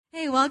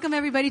welcome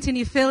everybody to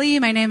New Philly.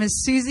 My name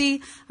is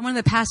Susie. I'm one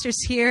of the pastors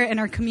here in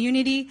our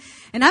community.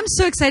 And I'm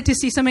so excited to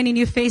see so many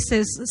new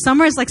faces.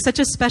 Summer is like such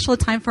a special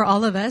time for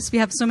all of us. We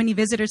have so many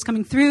visitors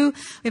coming through.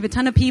 We have a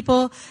ton of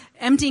people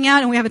emptying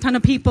out, and we have a ton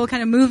of people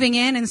kind of moving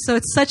in. And so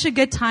it's such a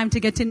good time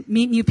to get to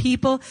meet new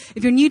people.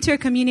 If you're new to our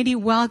community,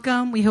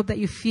 welcome. We hope that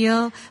you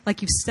feel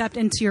like you've stepped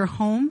into your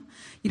home.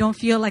 You don't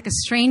feel like a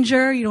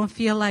stranger. You don't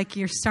feel like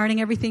you're starting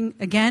everything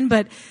again.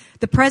 But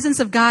the presence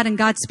of God and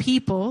God's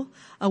people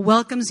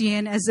welcomes you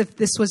in as if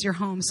this was your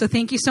home. So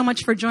thank you so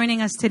much for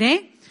joining us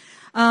today.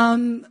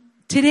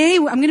 Today,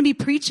 I'm going to be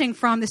preaching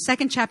from the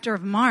second chapter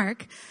of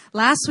Mark.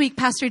 Last week,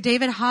 Pastor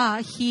David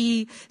Ha,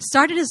 he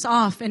started us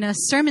off in a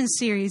sermon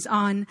series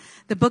on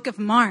the book of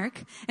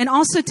Mark. And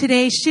also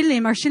today,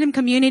 Shilim, our Shilim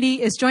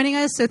community, is joining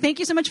us. So thank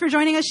you so much for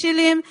joining us,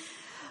 Shilim.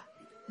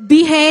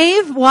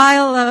 Behave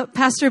while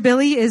Pastor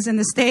Billy is in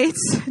the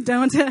States.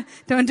 Don't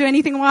do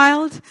anything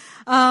wild.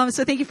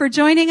 So thank you for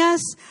joining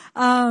us.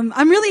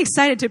 I'm really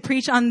excited to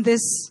preach on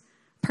this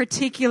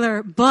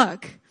particular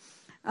book.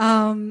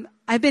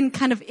 I've been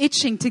kind of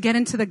itching to get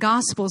into the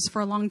Gospels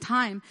for a long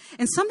time.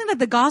 And something that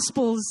the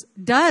Gospels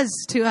does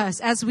to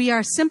us as we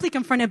are simply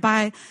confronted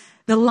by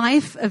the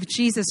life of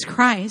Jesus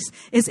Christ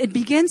is it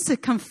begins to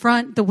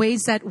confront the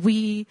ways that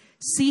we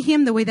see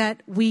him, the way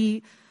that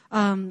we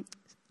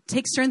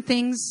take certain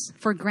things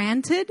for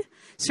granted,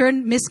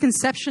 certain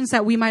misconceptions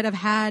that we might have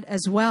had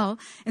as well.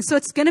 And so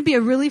it's going to be a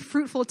really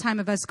fruitful time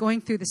of us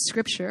going through the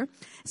scripture.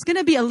 It's going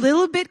to be a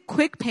little bit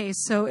quick pace.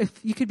 So if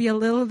you could be a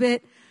little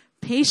bit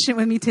patient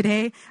with me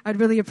today, I'd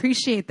really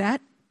appreciate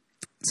that.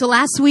 So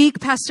last week,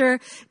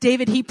 Pastor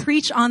David, he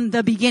preached on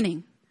the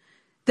beginning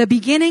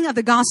of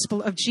the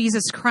gospel of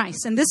Jesus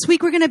Christ. And this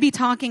week, we're going to be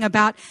talking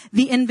about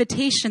the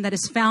invitation that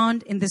is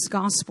found in this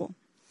gospel.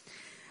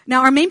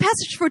 Now, our main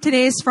passage for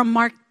today is from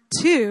Mark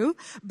 2,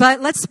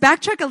 but let's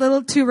backtrack a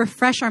little to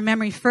refresh our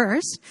memory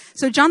first.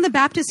 So John the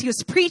Baptist, he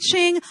was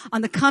preaching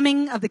on the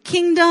coming of the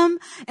kingdom.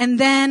 And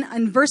then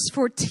in verse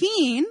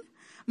 14,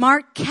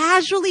 Mark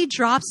casually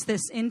drops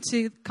this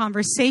into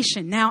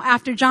conversation. Now,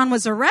 after John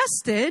was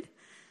arrested,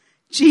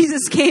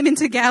 Jesus came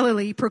into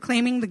Galilee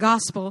proclaiming the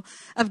gospel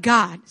of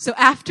God. So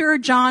after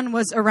John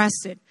was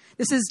arrested,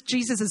 this is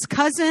Jesus'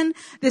 cousin.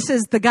 This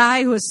is the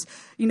guy who was,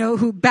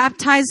 who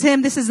baptized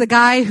him. This is the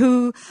guy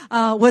who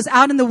was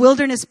out in the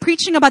wilderness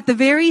preaching about the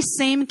very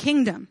same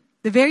kingdom.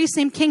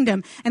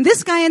 And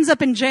this guy ends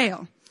up in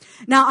jail.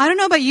 Now, I don't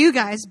know about you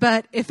guys,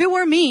 but if it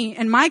were me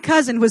and my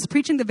cousin who was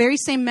preaching the very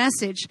same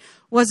message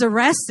was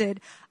arrested,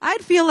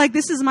 I'd feel like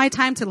this is my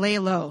time to lay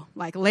low.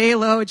 Like lay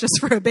low just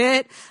for a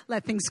bit,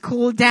 let things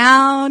cool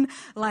down.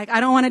 Like I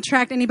don't want to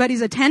attract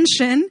anybody's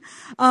attention.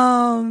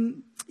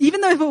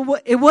 Even though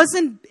it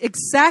wasn't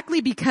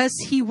exactly because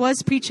he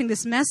was preaching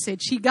this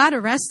message, he got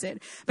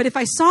arrested. But if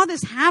I saw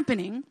this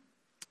happening,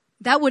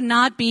 that would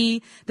not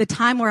be the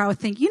time where I would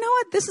think, you know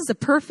what, this is a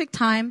perfect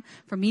time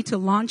for me to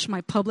launch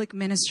my public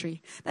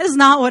ministry. That is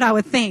not what I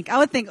would think. I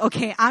would think,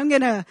 okay, I'm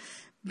going to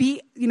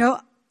be,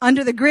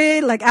 under the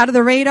grid, like out of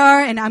the radar,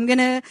 and I'm going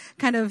to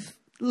kind of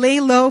lay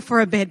low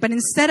for a bit. But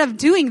instead of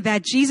doing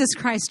that, Jesus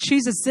Christ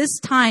chooses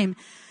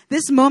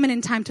this moment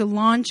in time to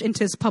launch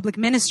into his public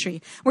ministry.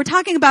 We're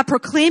talking about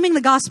proclaiming the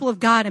gospel of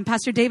God, and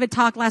Pastor David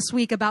talked last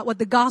week about what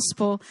the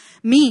gospel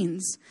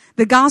means.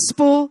 The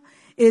gospel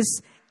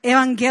is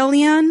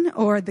evangelion,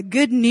 or the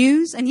good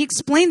news, and he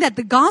explained that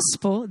the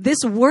gospel, this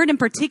word in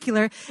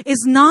particular,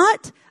 is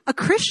not a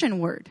Christian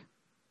word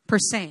per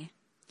se.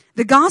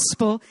 The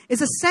gospel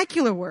is a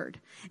secular word,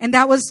 and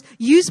that was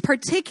used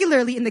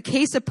particularly in the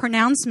case of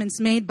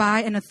pronouncements made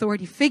by an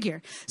authority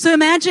figure. So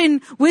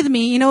imagine with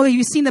me,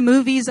 you've seen the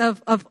movies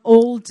of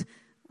old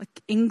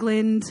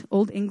England,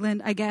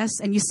 I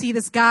guess, and you see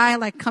this guy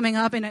like coming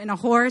up in a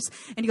horse,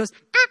 and he goes,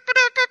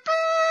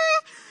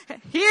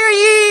 hear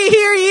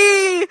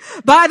ye,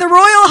 by the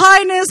royal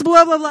highness,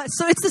 blah, blah, blah.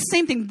 So it's the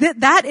same thing.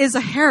 That is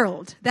a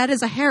herald.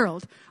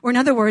 Or in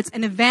other words,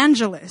 an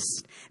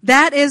evangelist.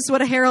 That is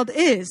what a herald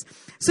is.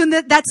 So in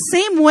that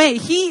same way,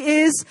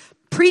 he is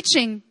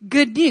preaching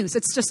good news.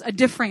 It's just a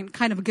different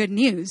kind of good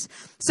news.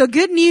 So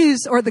good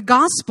news, or the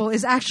gospel,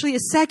 is actually a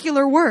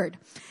secular word.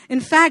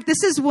 In fact,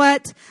 this is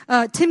what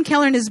Tim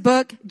Keller in his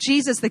book,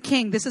 Jesus the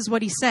King, this is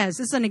what he says.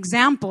 This is an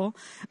example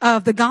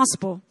of the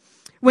gospel.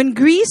 When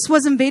Greece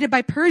was invaded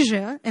by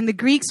Persia and the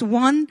Greeks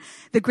won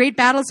the great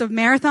battles of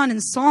Marathon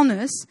and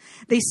Salmis,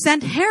 they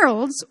sent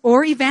heralds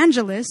or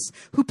evangelists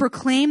who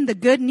proclaimed the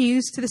good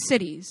news to the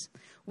cities.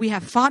 We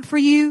have fought for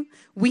you,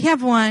 we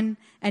have won,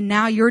 and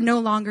now you're no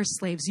longer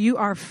slaves. You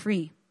are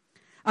free.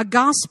 A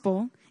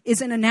gospel is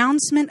an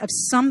announcement of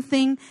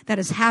something that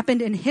has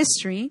happened in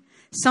history,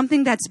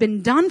 something that's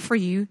been done for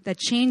you that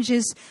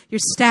changes your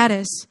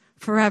status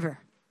forever.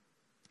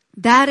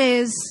 That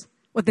is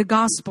what the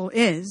gospel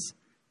is.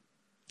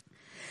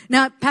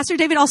 Now, Pastor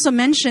David also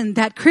mentioned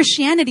that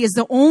Christianity is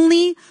the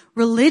only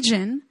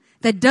religion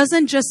that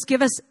doesn't just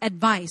give us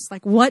advice,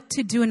 like what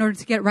to do in order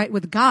to get right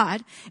with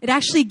God. It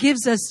actually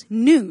gives us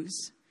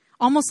news.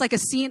 almost like a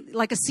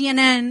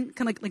CNN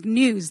kind of like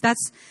news.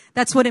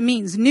 That's what it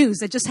means.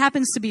 News. It just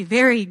happens to be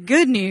very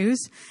good news,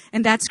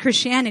 and that's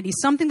Christianity.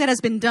 Something that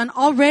has been done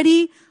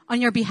already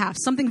on your behalf.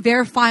 Something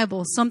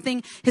verifiable.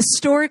 Something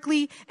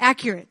historically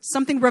accurate.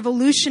 Something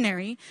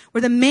revolutionary,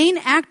 where the main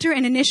actor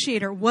and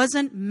initiator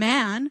wasn't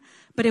man,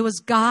 but it was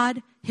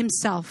God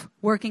himself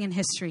working in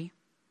history.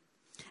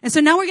 And so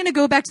now we're going to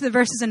go back to the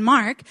verses in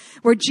Mark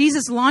where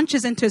Jesus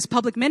launches into his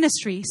public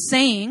ministry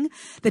saying,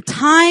 the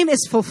time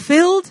is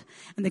fulfilled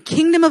and the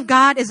kingdom of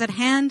God is at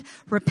hand.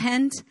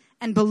 Repent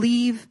and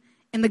believe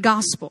in the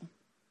gospel.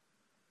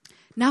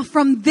 Now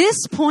from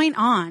this point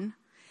on,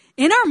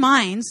 in our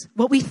minds,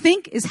 what we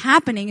think is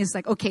happening is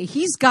like, okay,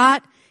 he's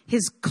got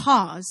his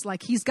cause,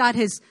 like he's got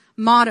his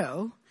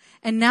motto,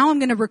 and now I'm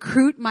going to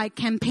recruit my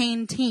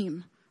campaign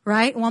team,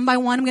 right? One by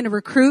one, I'm going to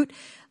recruit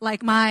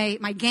like my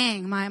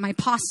gang, my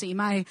posse,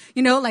 like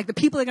the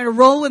people that are going to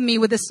roll with me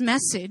with this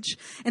message.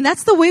 And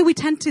that's the way we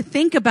tend to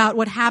think about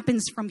what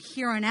happens from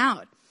here on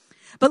out.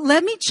 But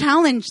let me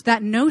challenge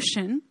that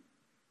notion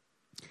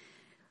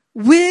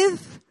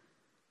with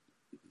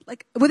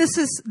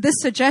this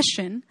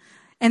suggestion,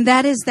 and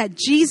that is that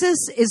Jesus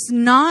is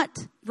not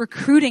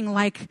recruiting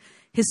like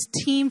his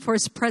team for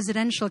his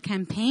presidential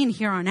campaign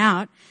here on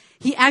out.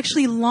 He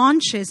actually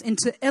launches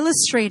into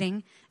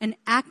illustrating and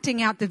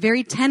acting out the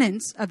very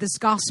tenets of this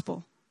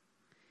gospel.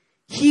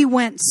 He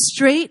went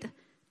straight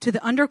to the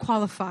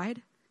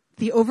underqualified,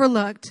 the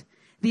overlooked,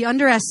 the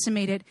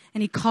underestimated,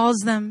 and he calls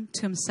them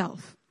to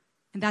himself.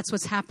 And that's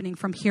what's happening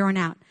from here on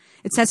out.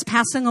 It says,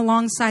 passing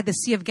alongside the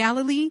Sea of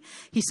Galilee,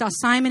 he saw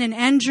Simon and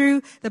Andrew,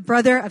 the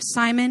brother of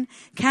Simon,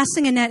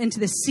 casting a net into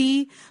the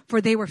sea,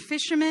 for they were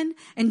fishermen.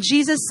 And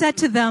Jesus said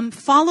to them,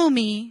 follow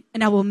me,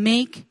 and I will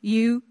make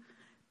you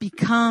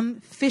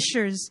become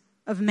fishers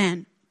of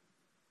men.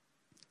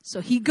 So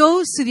he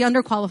goes to the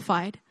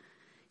underqualified.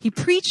 He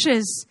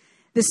preaches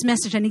this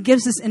message and he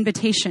gives this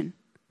invitation.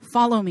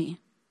 Follow me,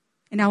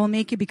 and I will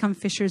make you become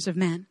fishers of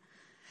men.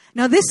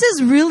 Now this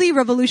is really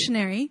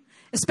revolutionary,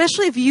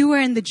 especially if you were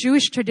in the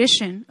Jewish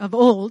tradition of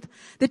old.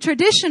 The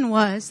tradition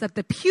was that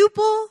the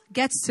pupil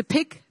gets to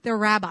pick their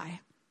rabbi.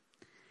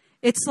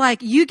 It's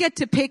like you get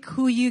to pick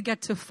who you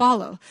get to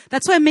follow.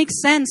 That's why it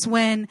makes sense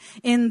when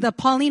in the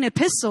Pauline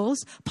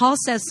epistles, Paul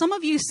says, some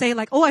of you say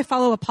like, oh, I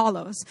follow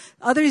Apollos.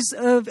 Others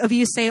of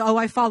you say, oh,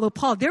 I follow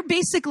Paul. They're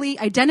basically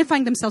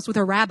identifying themselves with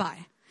a rabbi.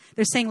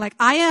 They're saying like,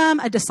 I am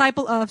a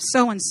disciple of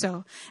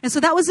so-and-so. And so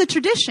that was the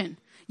tradition.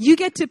 You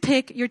get to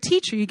pick your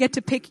teacher. You get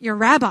to pick your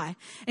rabbi.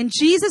 And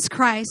Jesus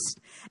Christ,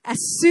 as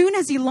soon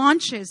as he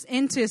launches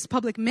into his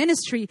public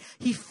ministry,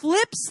 he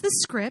flips the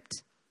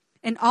script.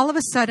 And all of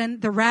a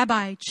sudden, the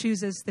rabbi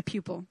chooses the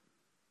pupil.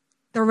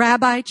 The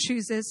rabbi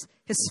chooses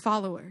his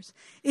followers.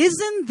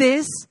 Isn't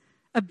this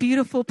a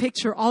beautiful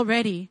picture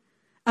already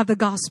of the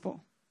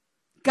gospel?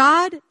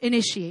 God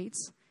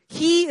initiates.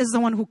 He is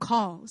the one who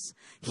calls.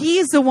 He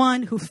is the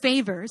one who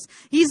favors.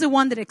 He's the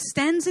one that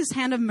extends his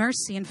hand of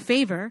mercy and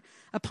favor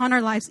upon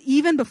our lives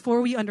even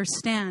before we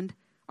understand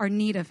our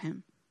need of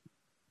him.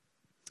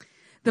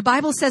 The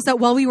Bible says that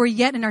while we were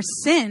yet in our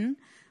sin,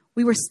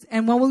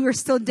 while we were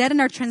still dead in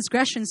our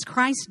transgressions,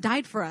 Christ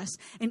died for us.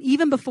 And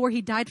even before he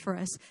died for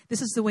us,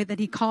 this is the way that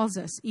he calls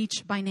us,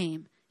 each by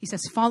name. He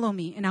says, follow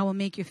me, and I will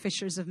make you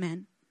fishers of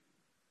men.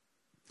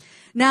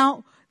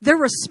 Now, their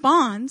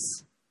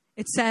response,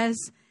 it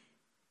says,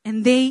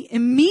 and they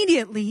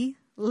immediately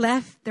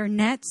left their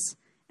nets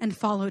and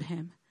followed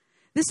him.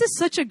 This is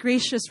such a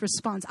gracious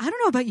response. I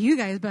don't know about you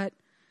guys, but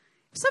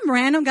if some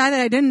random guy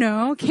that I didn't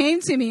know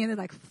came to me and they're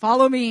like,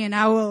 follow me, and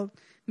I will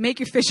make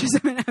you fishers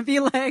of men, I'd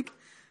be like,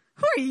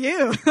 who are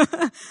you?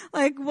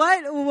 Like,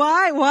 what?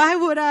 Why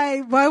would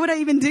I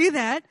even do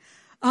that?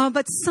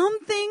 But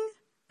something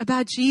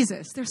about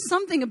Jesus, there's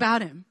something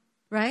about him,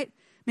 right?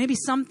 Maybe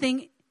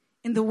something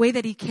in the way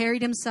that he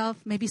carried himself,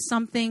 maybe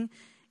something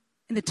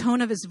in the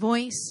tone of his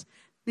voice.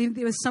 Maybe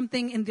there was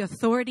something in the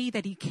authority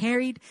that he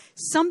carried.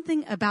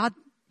 Something about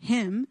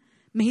him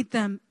made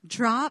them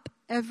drop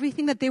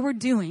everything that they were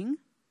doing,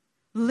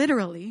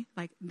 literally,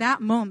 like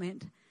that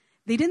moment.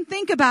 They didn't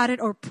think about it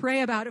or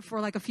pray about it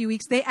for like a few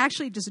weeks. They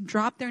actually just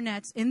dropped their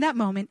nets in that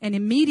moment and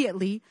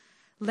immediately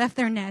left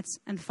their nets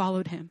and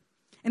followed him.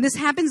 And this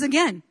happens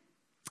again.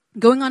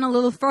 Going on a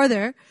little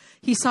further,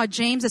 he saw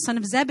James, the son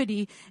of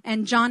Zebedee,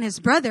 and John, his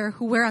brother,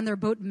 who were on their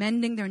boat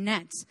mending their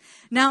nets.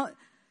 Now,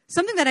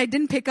 something that I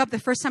didn't pick up the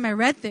first time I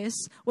read this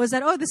was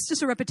that, this is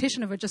just a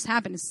repetition of what just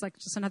happened. It's like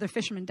just another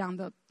fisherman down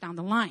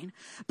the line.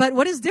 But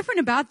what is different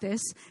about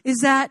this is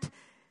that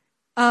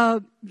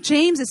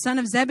James, the son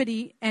of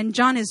Zebedee, and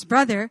John, his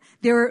brother,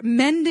 they were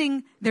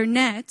mending their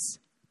nets.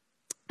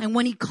 And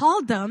when he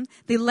called them,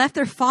 they left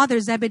their father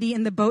Zebedee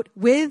in the boat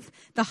with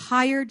the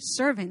hired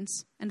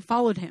servants and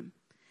followed him.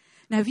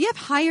 Now, if you have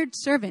hired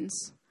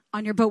servants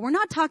on your boat, we're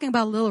not talking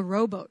about a little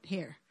rowboat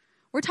here.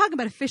 We're talking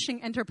about a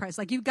fishing enterprise.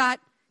 Like you've got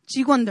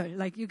직원들,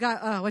 like you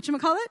got,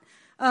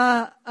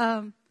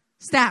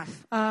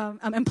 staff,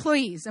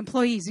 employees.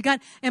 You got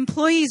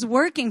employees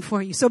working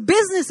for you. So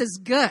business is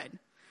good.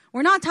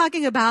 We're not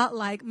talking about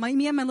like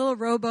me and my little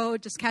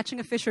rowboat just catching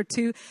a fish or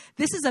two.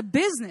 This is a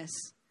business.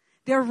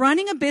 They're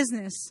running a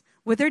business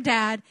with their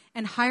dad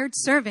and hired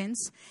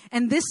servants.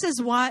 And this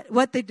is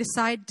what they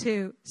decide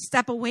to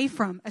step away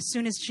from as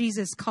soon as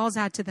Jesus calls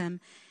out to them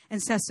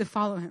and says to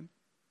follow him.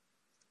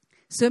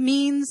 So it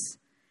means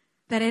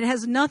that it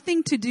has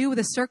nothing to do with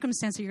the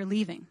circumstance that you're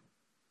leaving.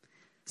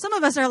 Some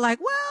of us are like,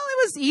 well,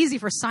 it was easy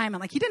for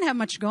Simon. Like, he didn't have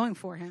much going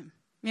for him.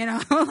 You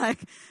know, like,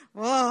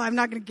 well, I'm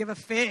not going to give a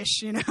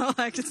fish, you know,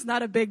 like it's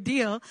not a big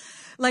deal.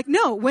 Like,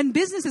 no, when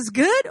business is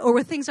good or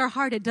when things are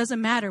hard, it doesn't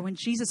matter. When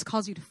Jesus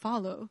calls you to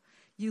follow,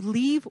 you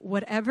leave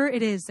whatever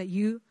it is that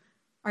you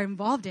are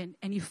involved in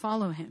and you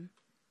follow him.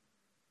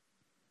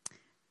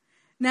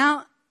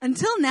 Now,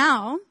 until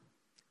now,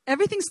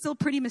 everything's still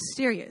pretty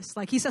mysterious.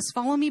 Like he says,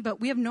 follow me, but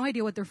we have no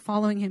idea what they're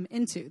following him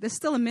into. There's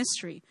still a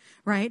mystery,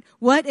 right?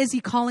 What is he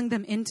calling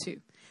them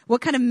into? What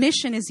kind of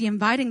mission is he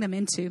inviting them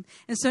into?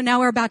 And so now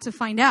we're about to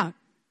find out.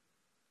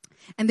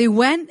 And they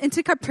went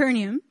into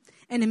Capernaum,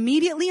 and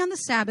immediately on the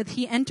Sabbath,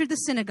 he entered the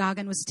synagogue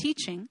and was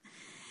teaching.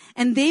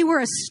 And they were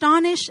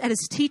astonished at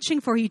his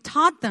teaching, for he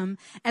taught them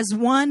as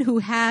one who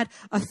had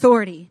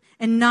authority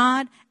and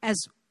not as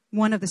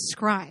one of the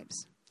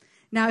scribes.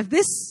 Now, if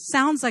this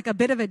sounds like a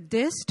bit of a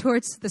diss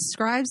towards the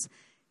scribes,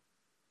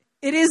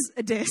 it is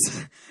a diss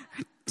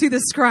to the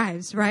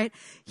scribes, right?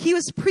 He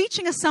was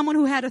preaching as someone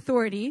who had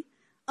authority,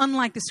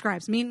 unlike the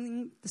scribes,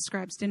 meaning the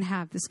scribes didn't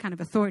have this kind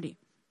of authority.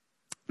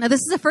 Now,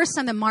 this is the first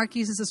time that Mark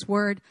uses this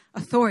word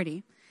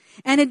authority.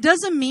 And it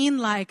doesn't mean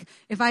like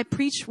if I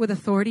preach with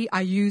authority,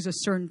 I use a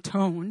certain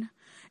tone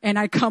and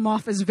I come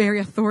off as very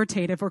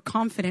authoritative or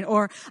confident,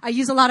 or I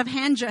use a lot of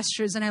hand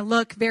gestures and I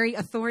look very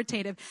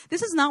authoritative.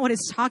 This is not what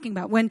it's talking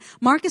about. When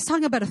Mark is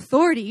talking about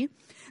authority,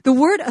 the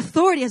word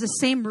authority has the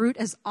same root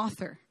as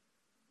author.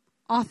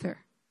 Author.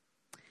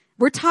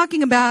 We're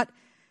talking about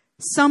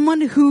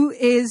someone who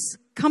is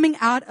coming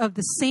out of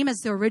the same as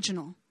the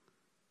original.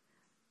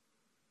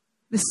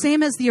 The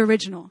same as the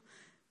original.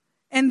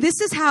 And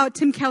this is how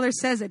Tim Keller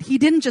says it. He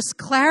didn't just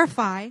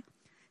clarify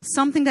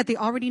something that they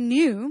already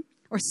knew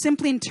or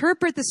simply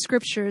interpret the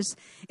scriptures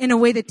in a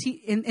way that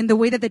in the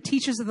way that the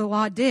teachers of the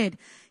law did.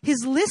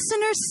 His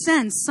listeners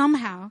sensed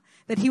somehow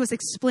that he was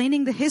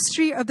explaining the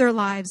history of their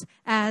lives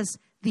as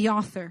the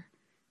author,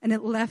 and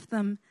it left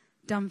them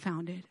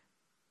dumbfounded.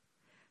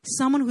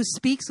 Someone who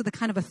speaks with a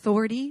kind of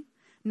authority,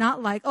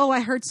 not like, oh,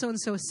 I heard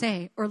so-and-so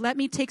say, or let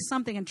me take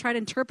something and try to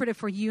interpret it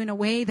for you in a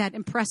way that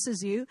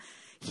impresses you.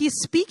 He's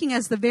speaking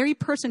as the very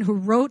person who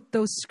wrote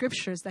those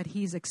scriptures that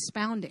he's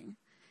expounding.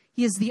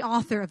 He is the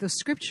author of those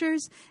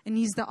scriptures, and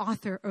he's the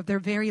author of their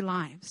very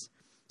lives.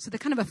 So the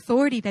kind of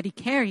authority that he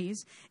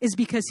carries is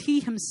because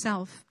he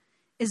himself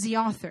is the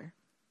author.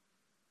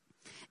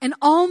 And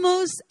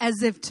almost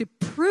as if to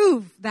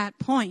prove that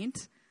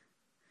point,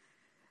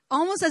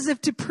 almost as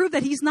if to prove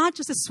that he's not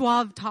just a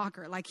suave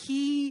talker. Like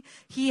he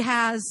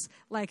has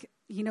like,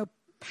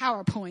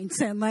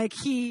 PowerPoints and like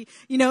he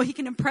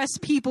can impress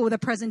people with a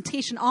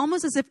presentation,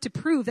 almost as if to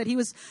prove that he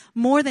was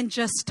more than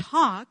just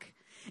talk.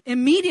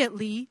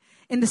 Immediately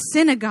in the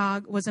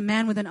synagogue was a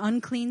man with an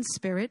unclean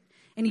spirit,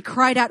 and he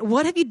cried out,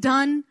 "What have you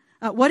done?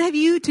 What have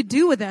you to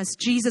do with us,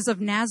 Jesus of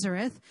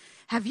Nazareth?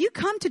 Have you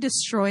come to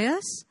destroy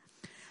us?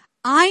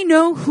 I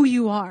know who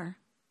you are,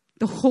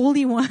 the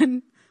Holy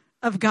One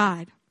of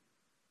God."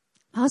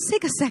 Let's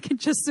take a second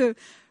just to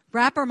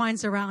wrap our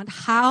minds around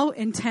how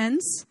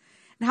intense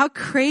and how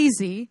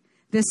crazy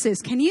this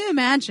is. Can you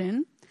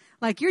imagine,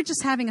 like you're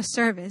just having a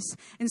service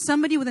and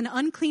somebody with an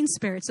unclean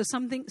spirit, so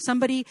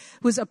somebody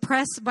who's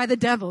oppressed by the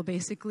devil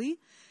basically,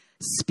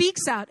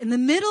 speaks out in the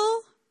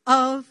middle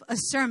of a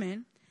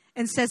sermon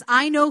and says,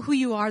 "I know who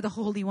you are, the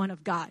Holy One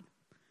of God."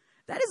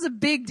 That is a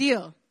big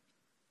deal.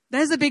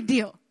 That is a big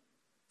deal.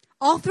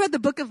 All throughout the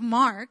book of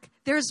Mark,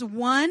 there's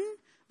one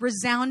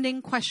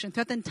resounding question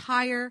throughout the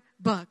entire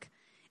book.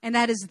 And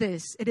that is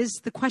this. It is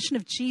the question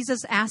of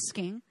Jesus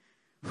asking,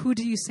 "Who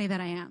do you say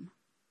that I am?"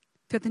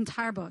 Throughout the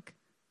entire book.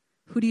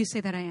 Who do you say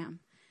that I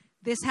am?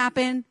 This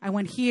happened. I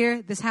went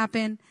here. This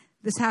happened.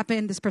 This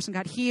happened. This person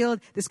got healed.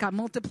 This got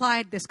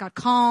multiplied. This got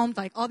calmed.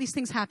 Like all these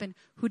things happen.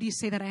 Who do you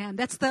say that I am?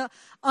 That's the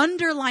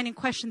underlining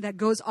question that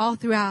goes all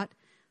throughout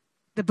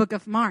the book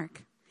of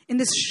Mark. In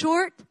this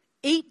short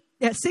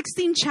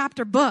 16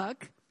 chapter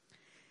book,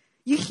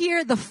 you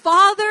hear the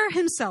Father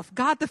himself,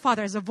 God the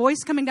Father, as a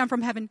voice coming down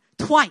from heaven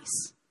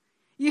twice.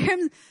 You hear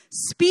him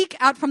speak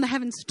out from the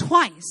heavens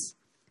twice,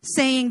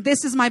 saying,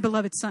 "This is my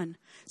beloved Son."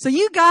 So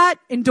you got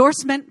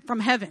endorsement from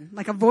heaven,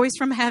 like a voice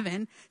from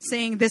heaven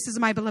saying, "This is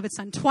my beloved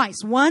Son,"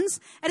 twice. Once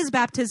at his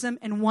baptism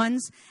and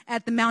once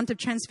at the Mount of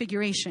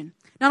Transfiguration.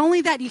 Not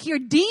only that, you hear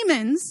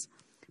demons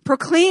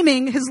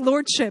proclaiming his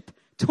lordship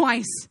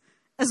twice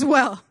as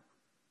well.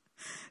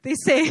 They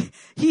say,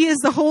 "He is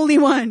the Holy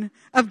One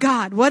of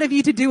God. What have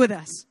you to do with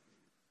us?"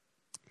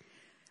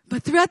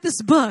 But throughout this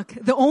book,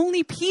 the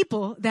only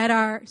people that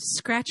are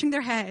scratching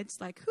their heads,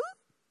 like,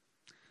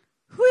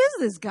 who is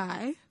this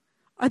guy?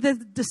 Are the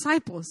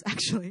disciples,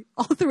 actually,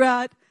 all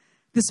throughout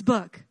this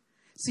book.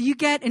 So you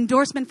get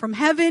endorsement from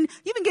heaven.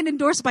 You even get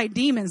endorsed by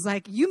demons.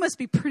 Like, you must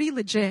be pretty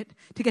legit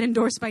to get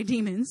endorsed by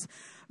demons.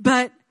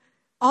 But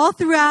all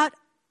throughout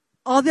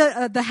all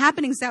the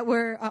happenings that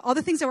were, all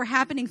the things that were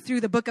happening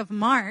through the book of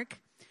Mark,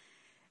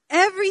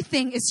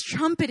 everything is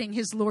trumpeting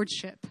his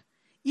lordship.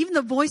 Even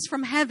the voice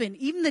from heaven,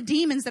 even the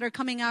demons that are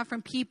coming out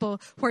from people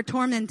who are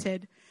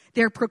tormented,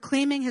 they're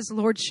proclaiming his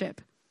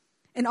lordship.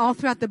 And all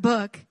throughout the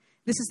book,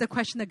 this is the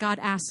question that God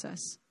asks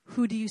us.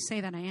 Who do you say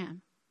that I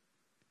am?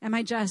 Am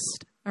I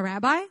just a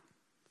rabbi?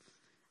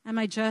 Am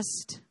I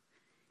just,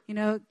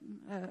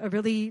 a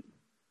really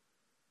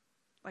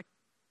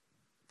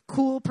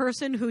cool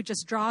person who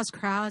just draws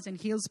crowds and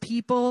heals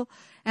people?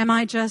 Am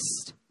I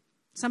just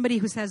somebody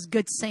who says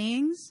good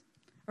sayings?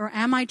 Or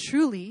am I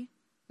truly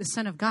the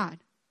Son of God?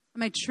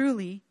 Am I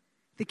truly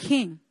the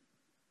King?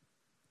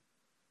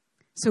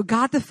 So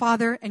God the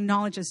Father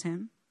acknowledges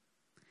him.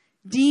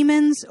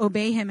 Demons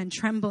obey him and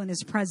tremble in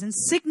his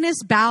presence.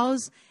 Sickness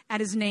bows at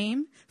his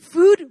name.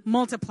 Food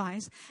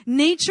multiplies.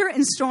 Nature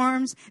and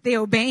storms, they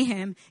obey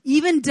him.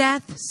 Even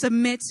death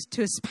submits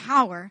to his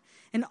power.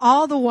 And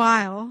all the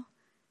while,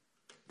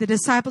 the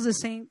disciples are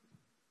saying,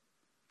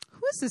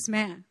 who is this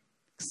man?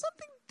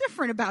 Something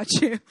different about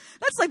you.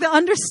 That's like the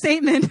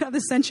understatement of the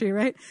century,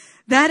 right?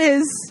 That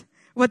is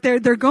what they're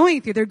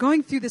going through. They're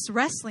going through this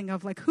wrestling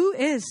of like, who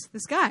is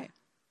this guy?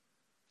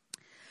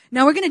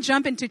 Now we're going to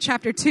jump into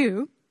chapter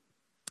 2.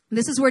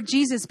 This is where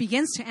Jesus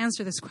begins to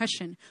answer this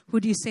question. Who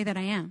do you say that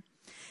I am?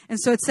 And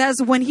so it says,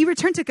 when he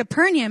returned to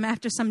Capernaum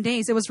after some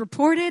days, it was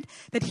reported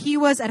that he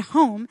was at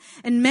home,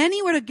 and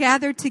many were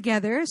gathered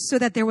together so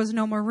that there was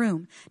no more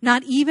room,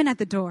 not even at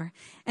the door.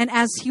 And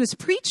as he was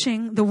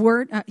preaching the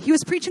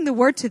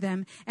word to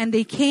them, and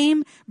they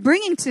came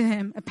bringing to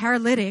him a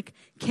paralytic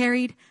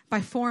carried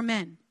by 4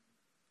 men.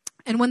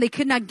 And when they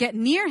could not get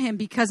near him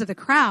because of the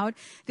crowd,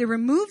 they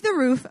removed the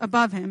roof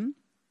above him.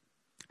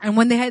 And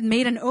when they had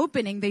made an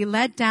opening, they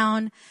let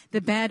down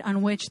the bed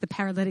on which the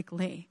paralytic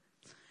lay.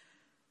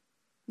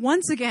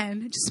 Once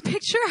again, just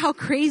picture how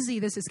crazy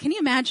this is. Can you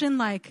imagine,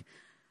 like,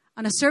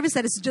 on a service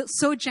that is just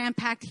so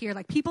jam-packed here,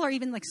 like people are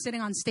even like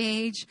sitting on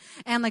stage,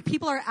 and like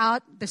people are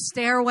out the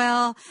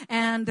stairwell,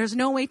 and there's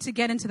no way to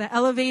get into the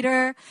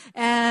elevator,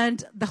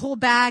 and the whole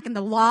back and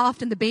the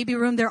loft and the baby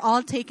room, they're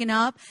all taken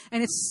up,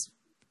 and it's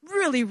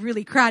really,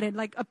 really crowded.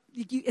 Like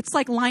it's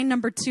like line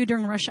number 2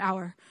 during rush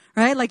hour.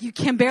 Right? Like you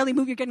can barely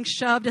move. You're getting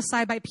shoved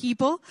aside by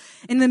people.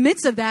 In the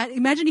midst of that,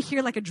 imagine you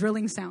hear like a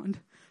drilling sound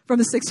from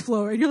the 6th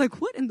floor. And you're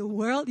like, what in the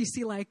world? You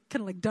see like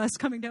kind of like dust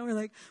coming down. We're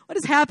like, what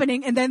is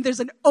happening? And then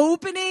there's an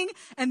opening.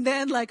 And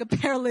then like a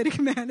paralytic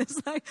man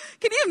is like,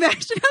 can you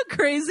imagine how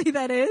crazy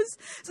that is?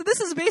 So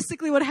this is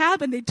basically what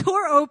happened. They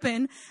tore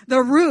open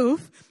the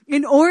roof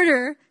in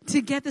order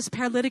to get this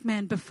paralytic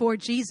man before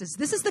Jesus.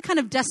 This is the kind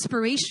of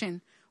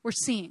desperation we're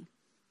seeing.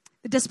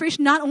 The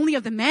desperation not only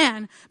of the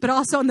man, but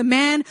also on the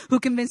man who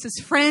convinced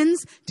his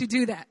friends to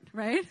do that,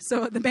 right?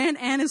 So the man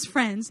and his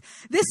friends.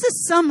 This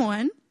is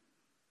someone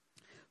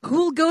who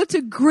will go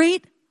to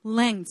great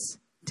lengths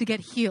to get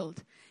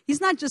healed. He's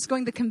not just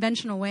going the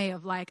conventional way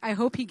of like, I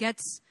hope he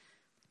gets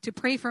to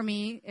pray for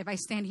me if I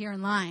stand here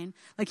in line.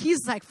 Like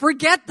he's like,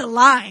 forget the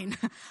line.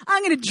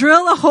 I'm going to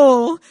drill a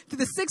hole to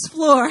the 6th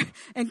floor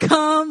and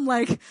come,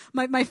 like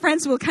my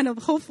friends will kind of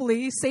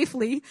hopefully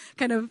safely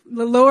kind of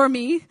lower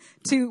me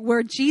to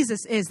where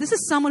Jesus is. This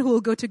is someone who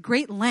will go to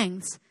great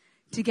lengths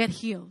to get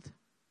healed.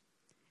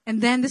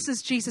 And then this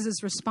is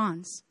Jesus'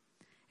 response.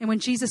 And when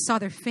Jesus saw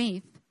their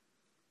faith,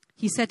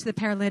 he said to the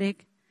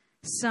paralytic,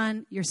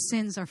 son, your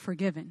sins are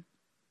forgiven.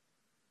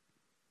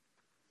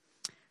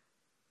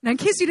 Now, in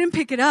case you didn't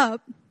pick it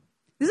up,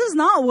 this is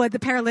not what the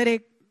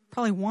paralytic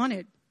probably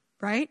wanted,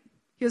 right?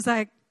 He was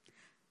like,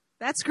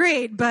 that's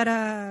great, but,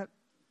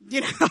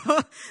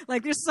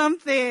 like there's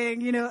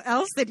something,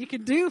 else that you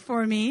could do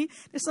for me.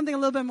 There's something a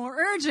little bit more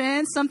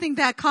urgent, something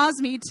that caused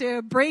me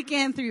to break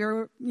in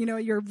through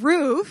your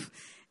roof.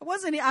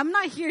 I'm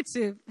not here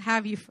to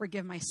have you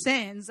forgive my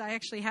sins. I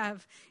actually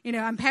have,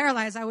 I'm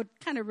paralyzed. I would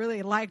kind of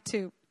really like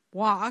to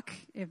walk,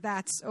 if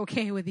that's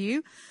okay with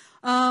you.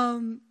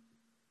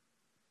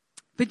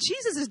 But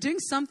Jesus is doing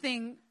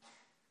something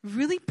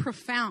really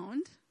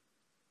profound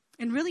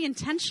and really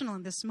intentional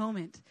in this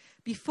moment.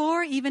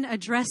 Before even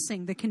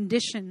addressing the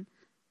condition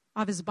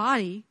of his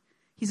body,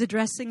 he's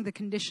addressing the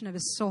condition of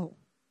his soul.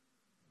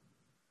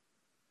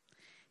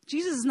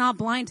 Jesus is not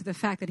blind to the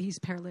fact that he's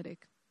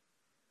paralytic.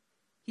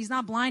 He's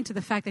not blind to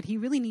the fact that he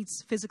really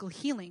needs physical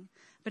healing.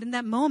 But in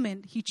that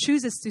moment, he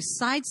chooses to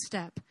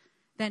sidestep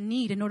that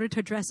need in order to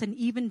address an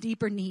even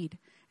deeper need,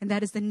 and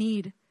that is the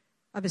need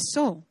of his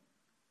soul.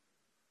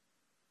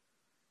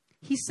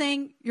 He's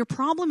saying, your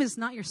problem is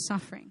not your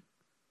suffering.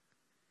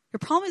 Your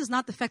problem is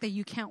not the fact that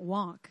you can't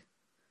walk.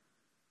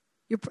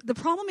 The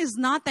problem is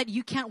not that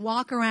you can't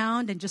walk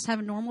around and just have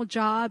a normal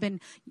job and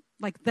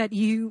like that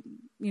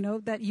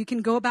that you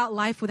can go about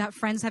life without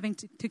friends having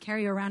to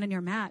carry you around in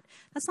your mat.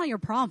 That's not your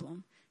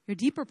problem. Your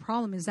deeper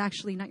problem is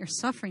actually not your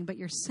suffering, but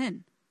your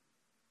sin.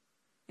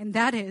 And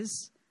that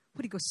is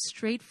what he goes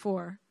straight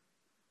for.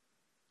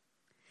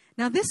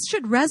 Now, this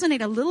should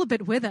resonate a little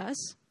bit with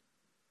us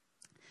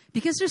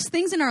Because there's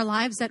things in our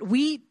lives that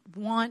we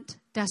want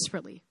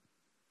desperately.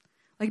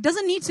 Like, it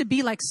doesn't need to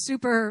be like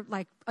super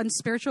like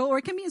unspiritual, or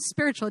it can be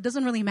spiritual. It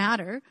doesn't really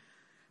matter.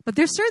 But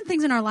there's certain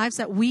things in our lives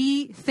that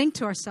we think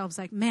to ourselves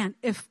like, man,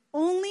 if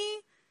only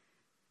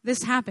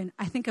this happened,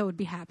 I think I would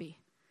be happy.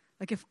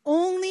 Like, if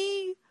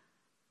only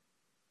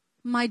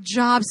my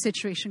job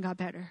situation got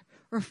better,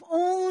 or if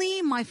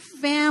only my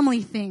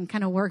family thing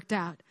kind of worked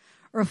out,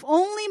 or if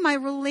only my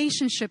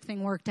relationship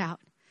thing worked out.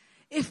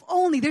 If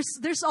only,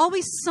 there's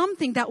always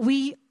something that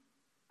we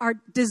are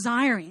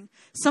desiring,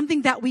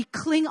 something that we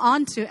cling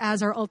on to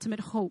as our ultimate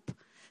hope,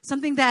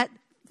 something that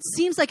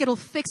seems like it'll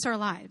fix our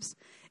lives.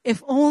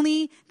 If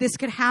only this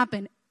could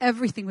happen,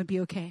 everything would be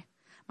okay.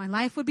 My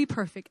life would be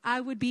perfect. I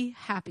would be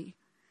happy.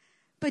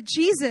 But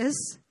Jesus,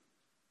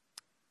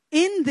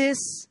 in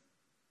this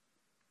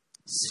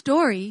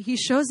story, he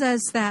shows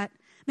us that,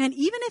 man,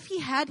 even if he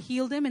had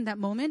healed him in that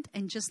moment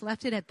and just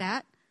left it at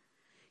that,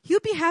 he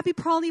would be happy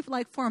probably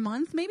for a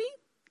month, maybe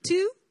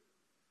 2,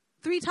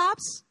 3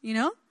 tops, you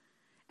know?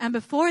 And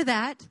before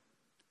that,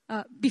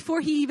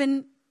 before he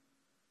even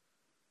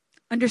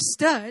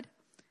understood,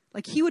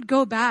 like, he would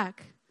go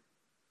back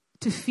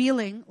to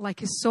feeling like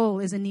his soul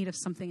is in need of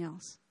something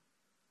else.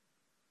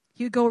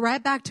 He would go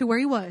right back to where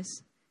he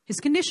was. His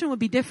condition would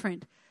be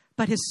different,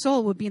 but his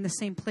soul would be in the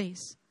same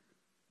place.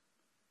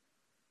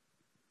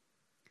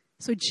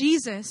 So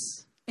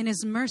Jesus, in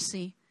his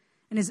mercy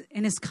and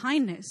in his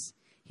kindness,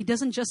 he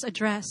doesn't just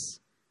address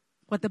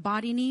what the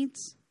body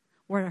needs,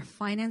 what our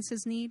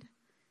finances need,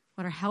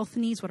 what our health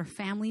needs, what our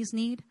families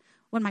need,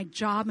 what my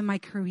job and my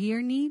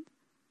career need.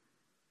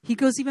 He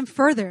goes even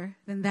further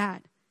than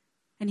that,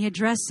 and he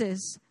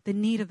addresses the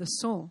need of the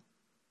soul.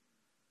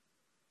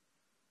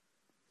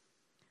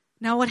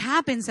 Now, what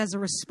happens as a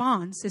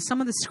response is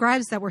some of the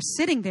scribes that were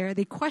sitting there,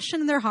 they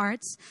question in their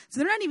hearts. So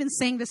they're not even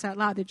saying this out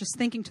loud. They're just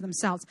thinking to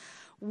themselves,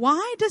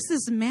 why does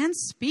this man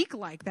speak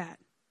like that?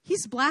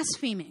 He's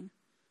blaspheming.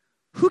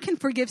 Who can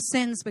forgive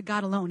sins but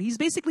God alone? He's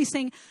basically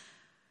saying,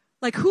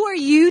 like, who are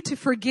you to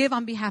forgive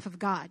on behalf of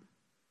God?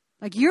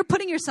 Like, you're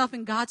putting yourself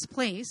in God's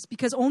place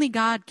because only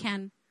God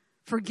can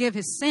forgive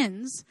his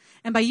sins.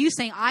 And by you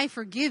saying, I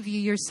forgive you,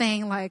 you're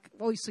saying like,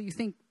 oh, so you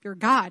think you're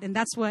God. And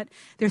that's what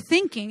they're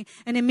thinking.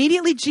 And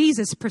immediately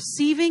Jesus,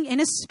 perceiving in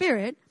his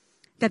spirit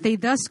that they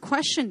thus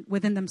questioned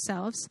within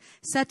themselves,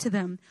 said to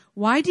them,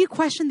 why do you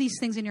question these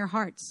things in your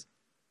hearts?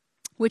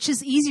 Which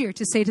is easier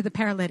to say to the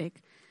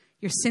paralytic,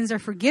 your sins are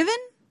forgiven,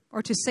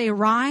 or to say,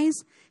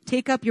 rise,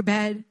 take up your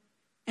bed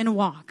and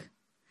walk?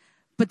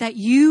 But that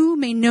you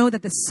may know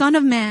that the Son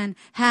of Man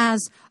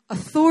has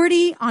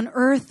authority on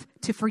earth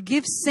to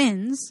forgive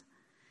sins,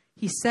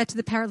 he said to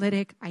the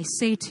paralytic, I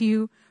say to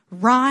you,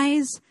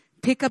 rise,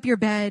 pick up your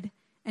bed,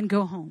 and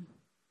go home.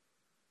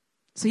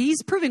 So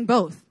he's proving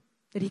both,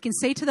 that he can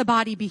say to the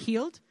body, be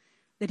healed,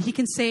 that he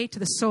can say to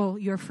the soul,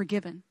 you're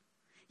forgiven.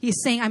 He's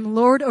saying, I'm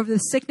Lord over the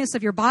sickness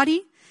of your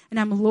body, and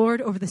I'm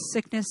Lord over the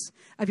sickness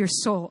of your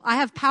soul. I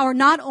have power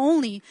not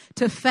only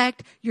to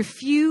affect your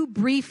few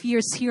brief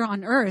years here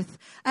on earth,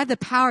 I have the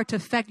power to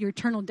affect your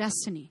eternal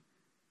destiny.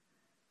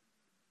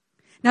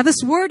 Now,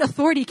 this word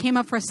authority came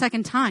up for a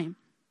second time.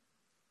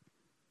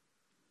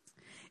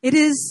 It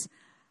is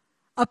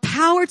a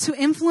power to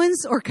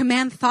influence or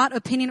command thought,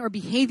 opinion, or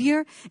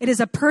behavior. It is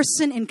a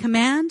person in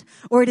command,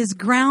 or it is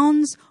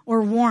grounds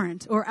or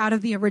warrant, or out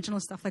of the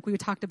original stuff like we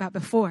talked about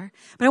before.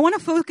 But I want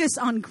to focus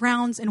on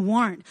grounds and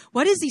warrant.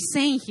 What is he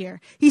saying here?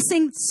 He's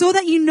saying, so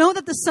that you know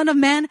that the Son of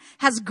Man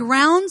has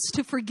grounds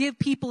to forgive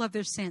people of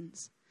their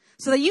sins.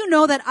 So that you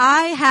know that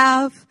I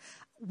have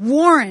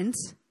warrant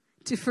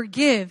to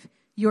forgive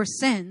your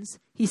sins.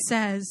 He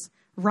says,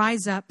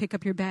 rise up, pick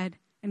up your bed,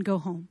 and go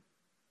home.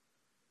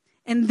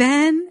 And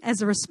then,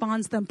 as a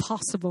response, the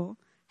impossible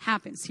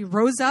happens. He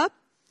rose up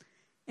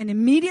and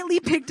immediately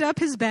picked up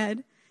his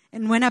bed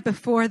and went up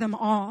before them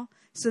all,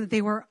 so that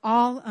they were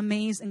all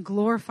amazed and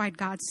glorified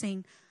God,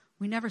 saying,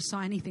 we never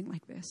saw anything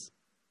like this.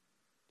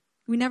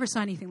 We never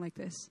saw anything like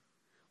this.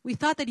 We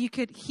thought that you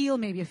could heal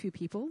maybe a few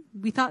people.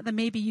 We thought that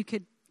maybe you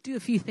could do a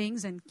few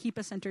things and keep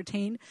us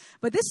entertained.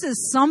 But this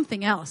is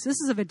something else. This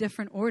is of a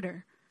different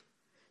order.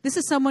 This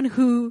is someone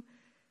who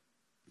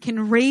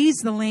can raise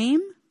the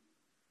lame,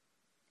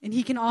 and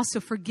he can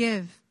also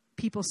forgive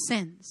people's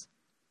sins.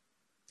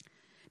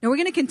 Now, we're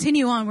going to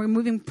continue on. We're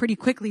moving pretty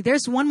quickly.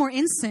 There's one more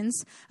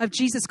instance of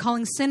Jesus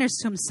calling sinners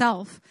to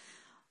himself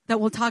that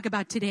we'll talk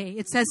about today.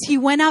 It says, he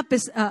went up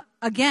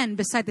again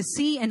beside the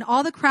sea, and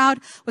all the crowd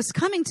was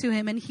coming to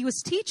him, and he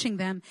was teaching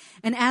them.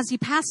 And as he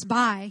passed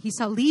by, he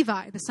saw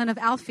Levi, the son of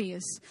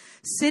Alphaeus,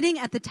 sitting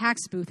at the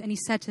tax booth, and he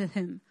said to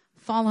him,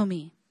 follow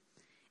me.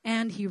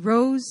 And he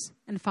rose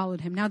and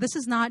followed him. Now, this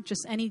is not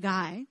just any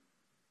guy.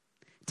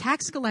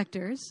 Tax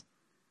collectors,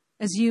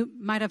 as you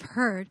might have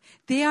heard,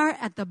 they are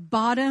at the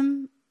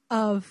bottom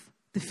of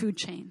the food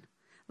chain.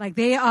 Like,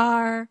 they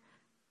are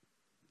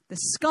the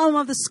scum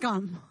of the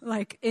scum,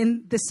 like,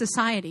 in this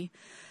society.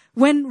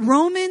 When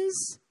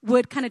Romans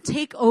would kind of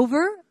take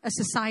over a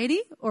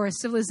society or a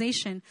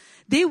civilization,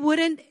 they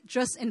wouldn't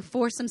just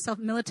enforce themselves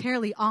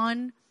militarily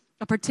on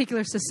a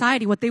particular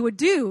society, what they would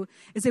do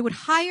is they would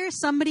hire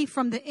somebody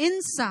from the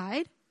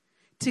inside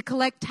to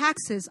collect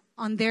taxes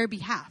on their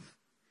behalf.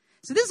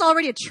 So this is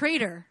already a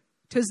traitor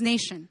to his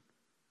nation.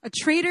 A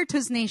traitor to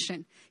his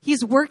nation.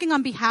 He's working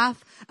on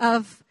behalf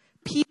of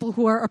people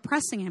who are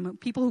oppressing him,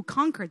 people who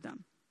conquered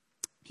them.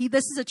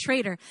 This is a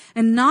traitor.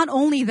 And not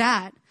only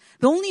that,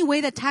 the only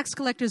way that tax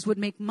collectors would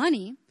make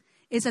money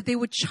is that they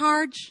would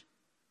charge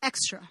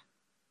extra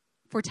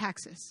for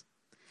taxes.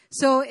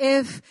 So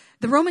if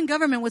the Roman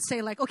government would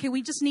say, like, okay,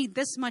 we just need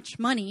this much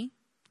money,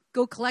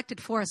 go collect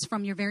it for us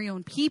from your very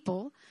own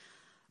people.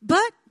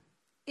 But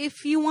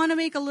if you want to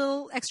make a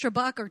little extra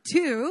buck or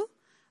two,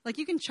 like,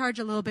 you can charge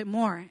a little bit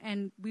more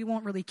and we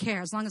won't really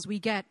care as long as we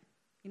get,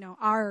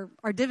 our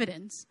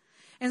dividends.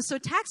 And so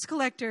tax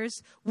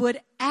collectors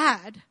would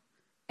add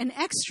an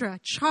extra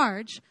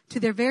charge to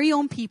their very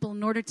own people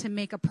in order to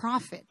make a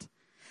profit.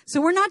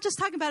 So we're not just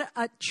talking about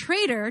a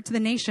traitor to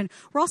the nation.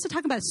 We're also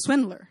talking about a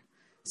swindler,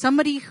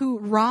 somebody who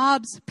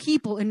robs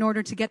people in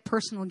order to get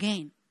personal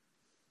gain.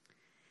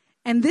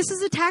 And this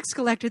is a tax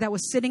collector that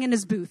was sitting in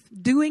his booth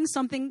doing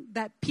something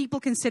that people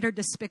consider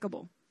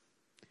despicable.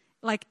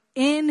 Like,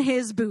 in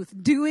his booth,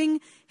 doing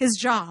his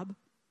job.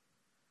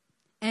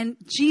 And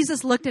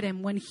Jesus looked at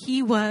him when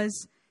he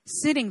was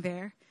sitting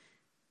there,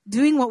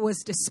 doing what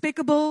was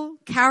despicable,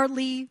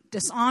 cowardly,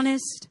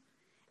 dishonest.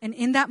 And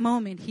in that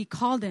moment, he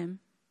called him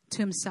to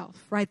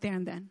himself right there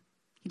and then.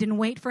 He didn't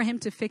wait for him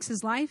to fix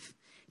his life.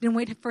 He didn't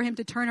wait for him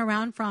to turn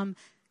around from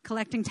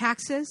collecting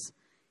taxes.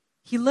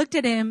 He looked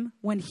at him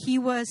when he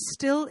was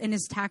still in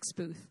his tax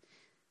booth,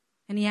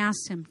 and he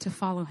asked him to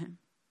follow him.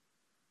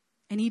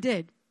 And he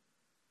did.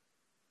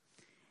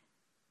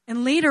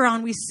 And later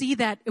on, we see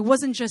that it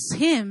wasn't just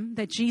him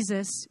that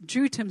Jesus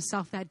drew to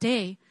himself that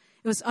day.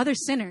 It was other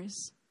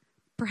sinners.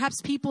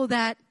 Perhaps people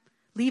that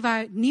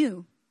Levi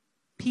knew,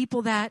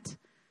 people that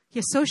he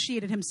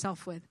associated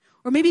himself with,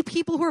 or maybe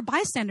people who are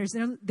bystanders.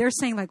 They're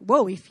saying, like,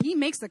 whoa, if he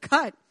makes the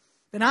cut,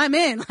 then I'm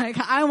in. Like,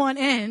 I want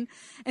in.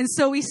 And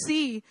so we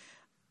see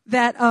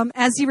that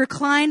as he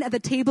reclined at the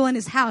table in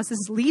his house, this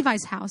is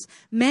Levi's house,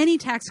 many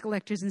tax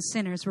collectors and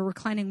sinners were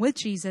reclining with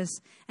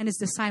Jesus and his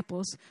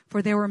disciples,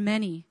 for there were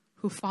many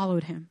who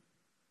followed him.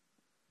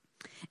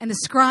 And the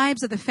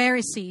scribes of the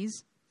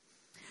Pharisees,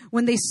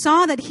 when they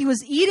saw that he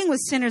was eating with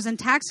sinners and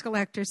tax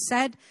collectors,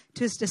 said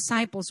to his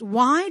disciples,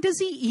 why does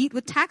he eat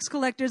with tax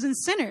collectors and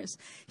sinners?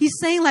 He's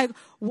saying, like,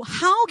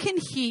 how can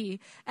he,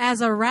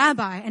 as a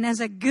rabbi and as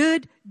a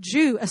good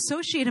Jew,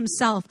 associate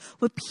himself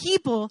with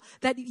people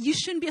that you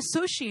shouldn't be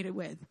associated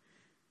with?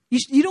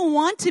 You don't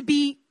want to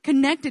be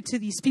connected to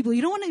these people.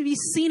 You don't want to be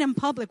seen in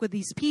public with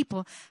these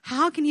people.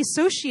 How can he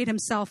associate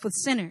himself with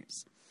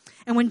sinners?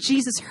 And when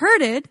Jesus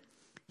heard it,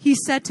 he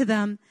said to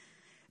them,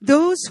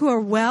 those who are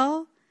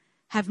well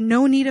have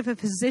no need of a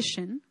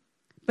physician,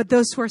 but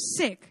those who are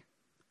sick.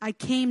 I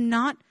came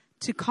not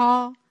to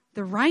call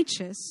the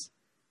righteous,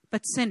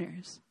 but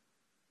sinners.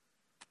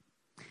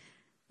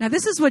 Now,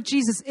 this is what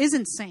Jesus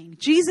isn't saying.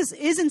 Jesus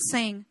isn't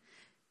saying,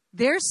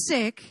 they're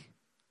sick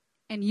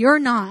and you're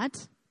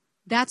not.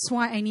 That's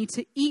why I need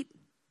to eat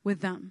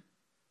with them.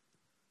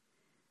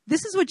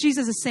 This is what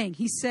Jesus is saying.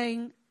 He's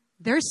saying,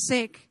 they're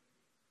sick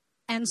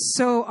and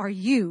so are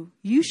you.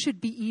 You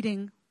should be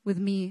eating with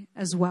me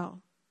as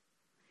well.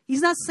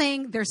 He's not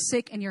saying they're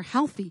sick and you're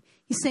healthy.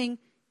 He's saying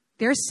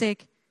they're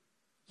sick,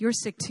 you're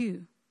sick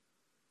too.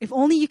 If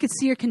only you could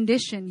see your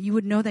condition, you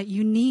would know that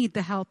you need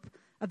the help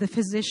of the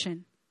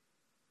physician.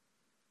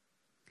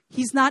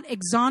 He's not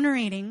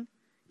exonerating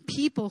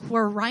people who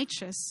are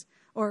righteous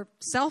or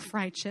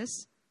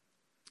self-righteous.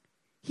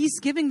 He's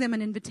giving them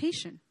an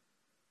invitation.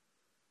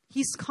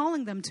 He's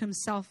calling them to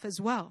himself as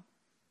well.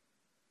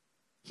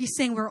 He's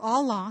saying we're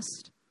all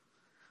lost.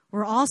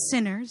 We're all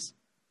sinners.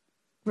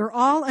 We're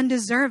all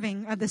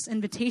undeserving of this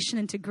invitation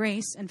into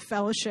grace and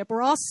fellowship.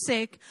 We're all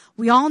sick.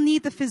 We all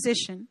need the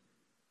physician.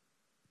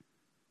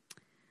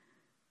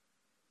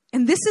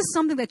 And this is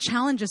something that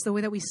challenges the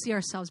way that we see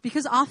ourselves.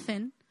 Because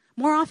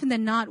more often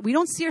than not, we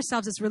don't see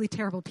ourselves as really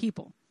terrible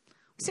people.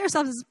 We see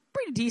ourselves as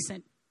pretty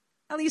decent,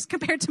 at least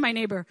compared to my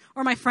neighbor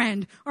or my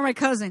friend or my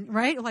cousin,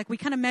 right? Like, we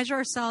kind of measure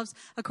ourselves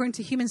according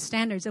to human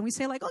standards. And we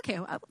say, like, okay,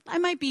 I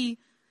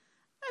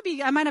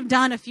might have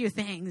done a few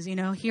things,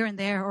 here and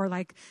there, or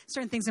like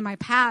certain things in my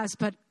past,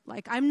 but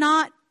like, I'm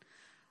not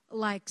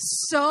like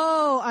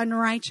so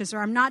unrighteous, or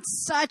I'm not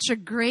such a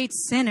great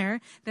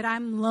sinner that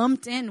I'm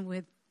lumped in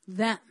with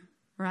them,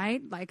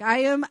 right? Like, I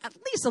am at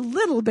least a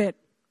little bit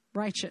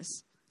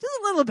righteous, just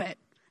a little bit,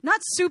 not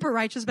super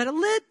righteous, but at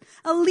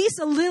least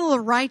a little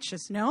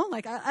righteous, no?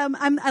 Like,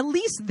 I'm at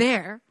least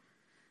there.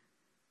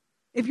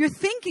 If you're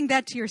thinking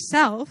that to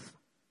yourself,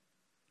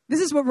 this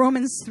is what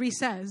Romans 3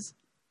 says.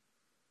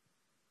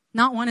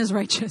 Not one is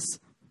righteous.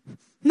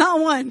 Not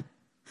one.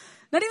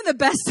 Not even the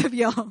best of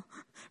y'all,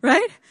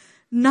 right?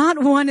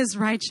 Not one is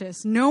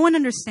righteous. No one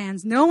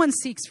understands. No one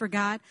seeks for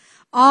God.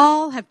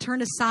 All have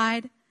turned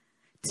aside.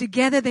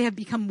 Together they have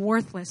become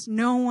worthless.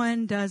 No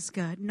one does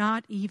good.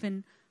 Not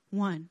even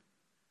one.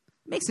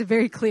 Makes it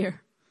very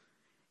clear.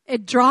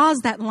 it draws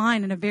that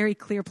line in a very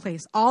clear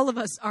place. All of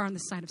us are on the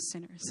side of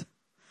sinners.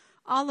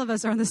 All of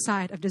us are on the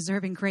side of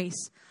deserving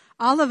grace.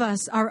 All of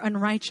us are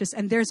unrighteous,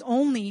 and there's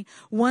only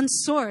one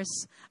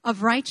source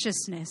of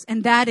righteousness,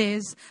 and that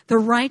is the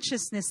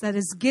righteousness that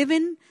is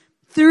given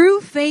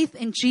through faith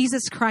in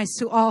Jesus Christ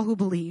to all who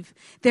believe.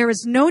 There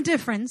is no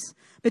difference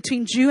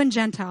between Jew and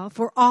Gentile,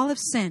 for all have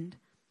sinned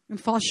and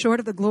fall short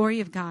of the glory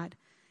of God,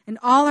 and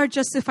all are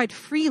justified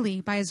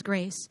freely by his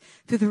grace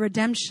through the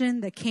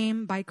redemption that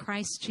came by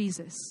Christ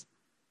Jesus.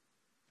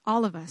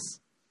 All of us.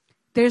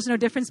 There's no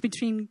difference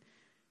between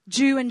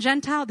Jew and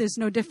Gentile. There's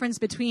no difference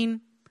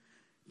between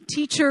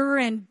teacher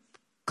and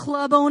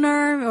club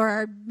owner,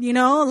 or,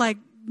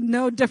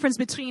 no difference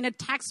between a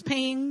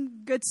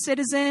tax-paying good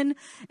citizen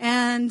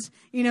and,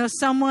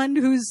 someone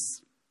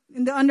who's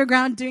in the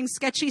underground doing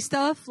sketchy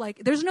stuff.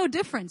 There's no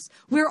difference.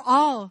 We're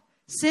all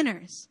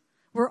sinners.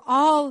 We're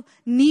all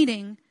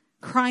needing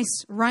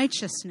Christ's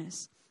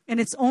righteousness. And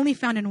it's only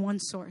found in one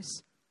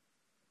source.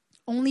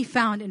 Only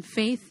found in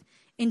faith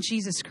in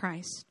Jesus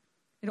Christ.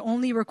 It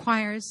only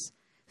requires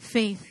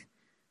faith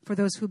for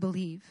those who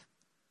believe.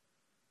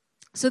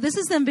 So this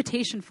is the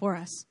invitation for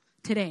us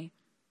today.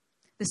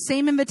 The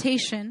same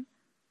invitation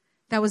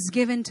that was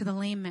given to the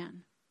lame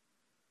man.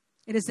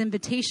 It is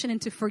invitation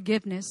into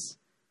forgiveness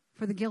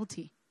for the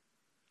guilty.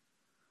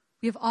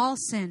 We have all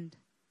sinned.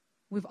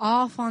 We've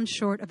all fallen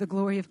short of the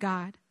glory of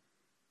God.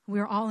 We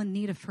are all in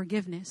need of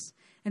forgiveness.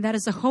 And that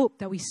is the hope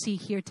that we see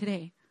here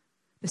today.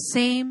 The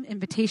same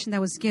invitation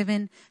that was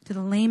given to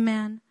the lame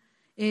man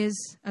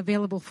is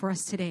available for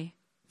us today.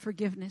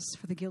 Forgiveness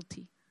for the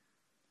guilty.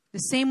 The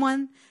same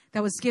one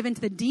that was given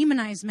to the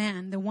demonized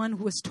man, the one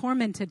who was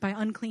tormented by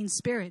unclean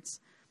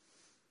spirits.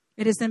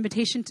 It is the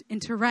invitation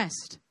into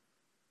rest.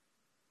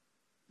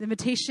 The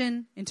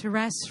invitation into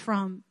rest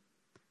from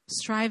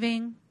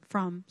striving,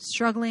 from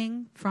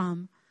struggling,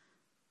 from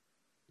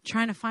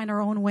trying to find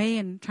our own way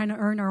and trying to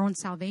earn our own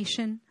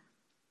salvation.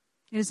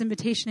 It is an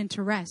invitation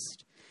into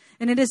rest.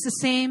 And it is the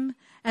same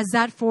as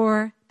that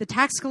for the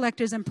tax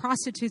collectors and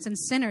prostitutes and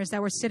sinners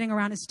that were sitting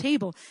around his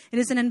table. It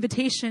is an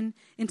invitation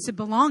into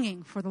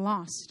belonging for the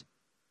lost.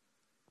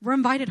 We're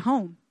invited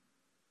home.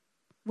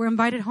 We're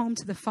invited home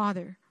to the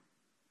Father.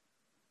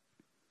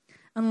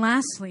 And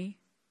lastly,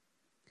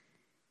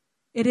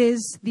 it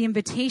is the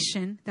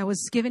invitation that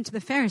was given to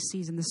the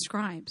Pharisees and the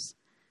scribes.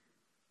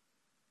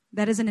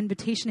 That is an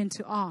invitation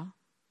into awe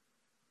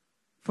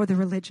for the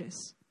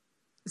religious.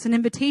 It's an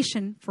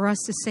invitation for us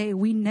to say,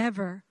 we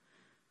never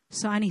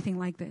saw anything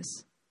like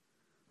this.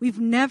 We've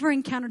never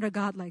encountered a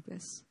God like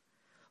this.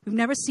 We've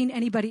never seen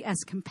anybody as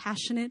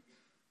compassionate,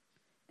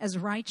 as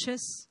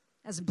righteous,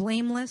 as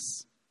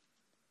blameless,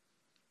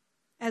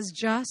 as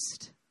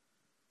just,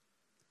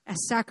 as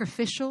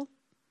sacrificial.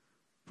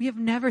 We have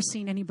never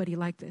seen anybody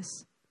like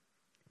this.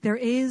 There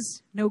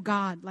is no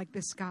God like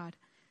this God.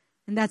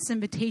 And that's the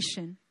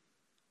invitation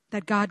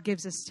that God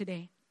gives us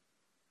today.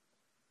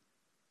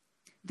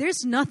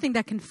 There's nothing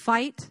that can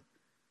fight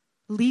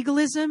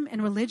legalism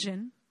and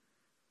religion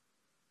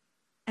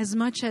as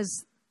much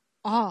as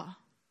awe.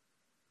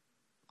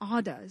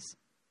 Awe does.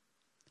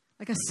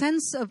 Like a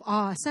sense of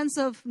awe, a sense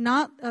of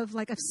not of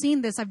like, I've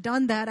seen this, I've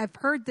done that, I've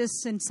heard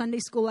this in Sunday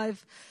school,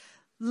 I've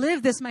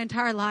lived this my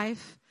entire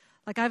life.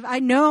 Like I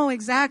know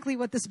exactly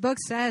what this book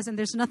says, and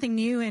there's nothing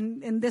new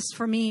in this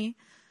for me.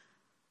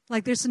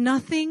 Like there's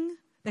nothing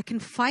that can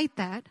fight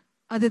that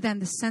other than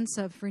the sense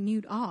of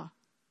renewed awe.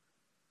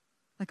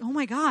 Like, oh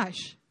my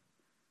gosh.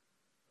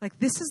 Like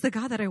this is the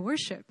God that I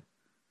worship.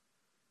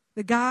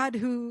 The God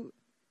who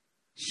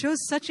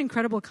shows such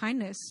incredible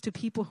kindness to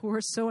people who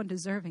are so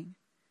undeserving.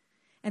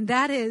 And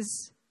that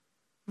is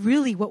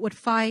really what would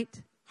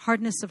fight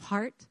hardness of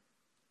heart.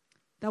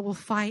 That will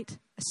fight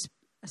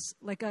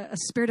a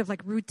spirit of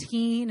like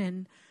routine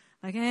and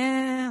like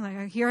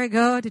here I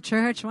go to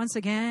church once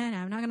again.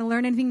 I'm not going to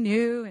learn anything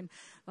new and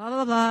blah,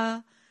 blah,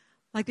 blah.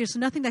 Like there's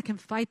nothing that can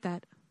fight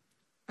that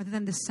other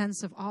than the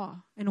sense of awe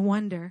and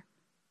wonder.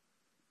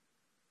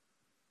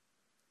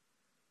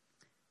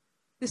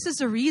 This is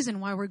the reason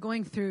why we're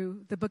going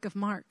through the book of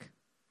Mark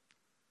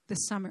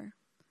this summer.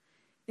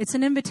 It's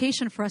an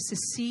invitation for us to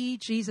see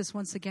Jesus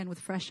once again with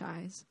fresh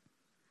eyes.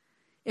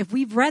 If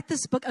we've read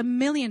this book a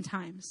million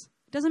times,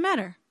 it doesn't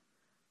matter.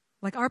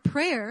 Like our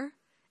prayer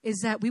is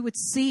that we would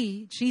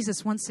see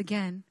Jesus once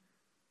again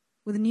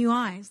with new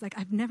eyes. Like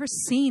I've never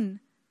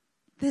seen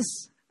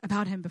this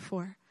about him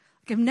before.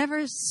 Like I've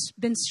never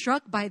been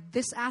struck by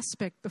this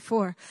aspect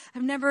before.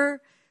 I've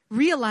never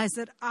realized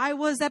that I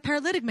was that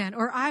paralytic man,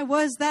 or I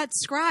was that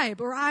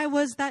scribe, or I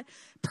was that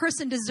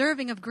person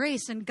deserving of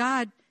grace, and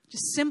God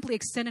just simply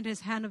extended his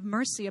hand of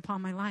mercy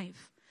upon my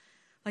life.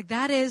 Like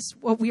that is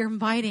what we are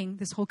inviting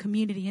this whole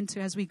community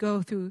into as we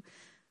go through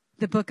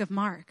the book of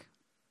Mark.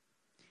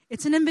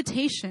 It's an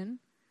invitation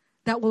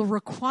that will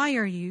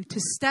require you to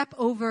step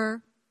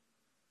over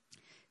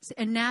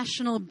a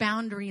national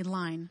boundary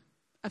line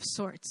of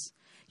sorts.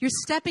 You're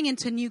stepping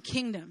into a new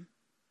kingdom.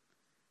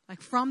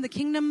 Like from the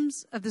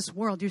kingdoms of this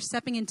world, you're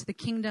stepping into the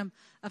kingdom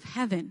of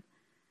heaven.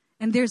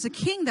 And there's a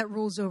king that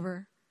rules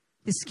over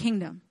this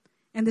kingdom.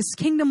 And this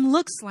kingdom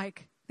looks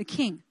like the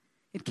king.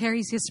 It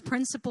carries his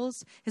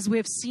principles, his way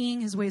of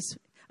seeing, his ways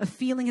of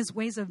feeling, his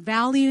ways of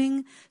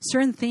valuing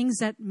certain things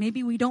that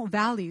maybe we don't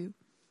value.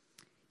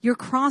 You're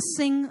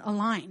crossing a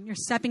line. You're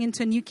stepping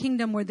into a new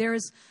kingdom where there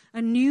is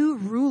a new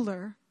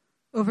ruler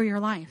over your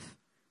life.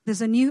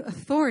 There's a new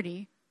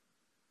authority,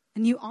 a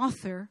new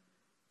author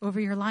over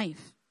your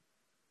life.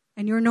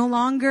 And you're no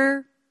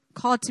longer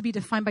called to be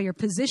defined by your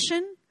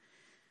position.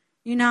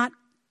 You're not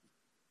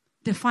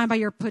defined by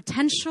your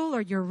potential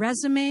or your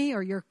resume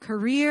or your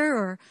career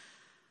or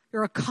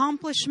your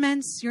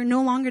accomplishments. You're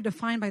no longer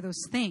defined by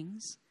those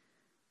things.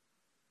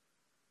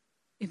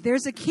 If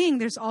there's a king,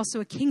 there's also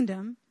a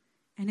kingdom,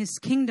 and his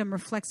kingdom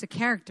reflects the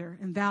character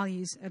and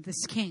values of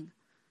this king.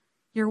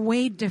 You're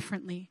weighed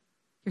differently.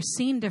 You're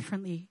seen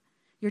differently.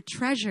 You're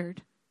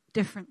treasured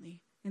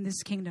differently in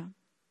this kingdom.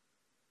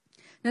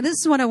 Now, this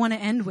is what I want to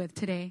end with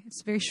today.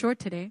 It's very short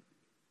today.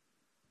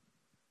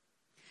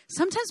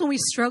 Sometimes when we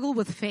struggle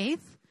with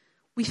faith,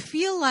 we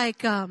feel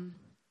like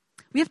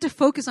we have to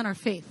focus on our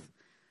faith.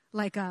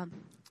 Like, let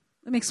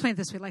me explain it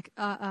this way. Like,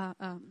 how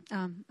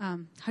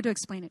do I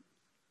explain it?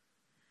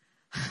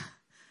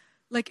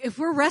 Like, if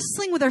we're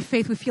wrestling with our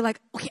faith, we feel like,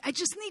 okay, I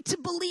just need to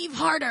believe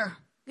harder.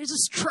 I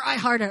just try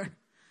harder.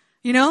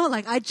 You know,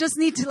 like, I just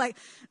need to, I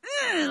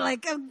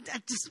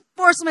just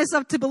force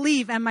myself to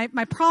believe. And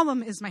my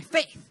problem is my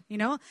faith, you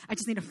know? I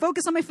just need to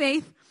focus on my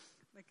faith.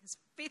 Like, his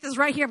faith is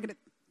right here. I'm going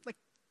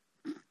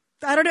to,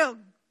 I don't know,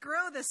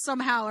 grow this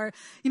somehow. Or,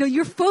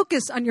 you're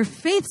focused on your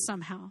faith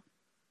somehow.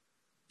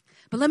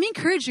 But let me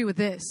encourage you with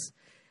this.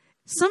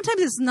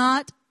 Sometimes it's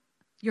not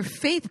your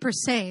faith per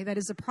se that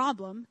is a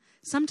problem.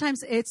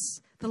 Sometimes it's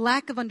the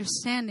lack of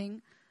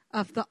understanding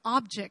of the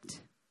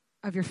object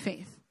of your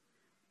faith,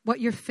 what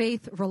your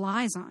faith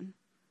relies on,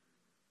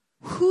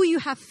 who you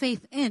have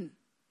faith in,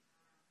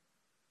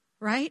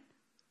 right?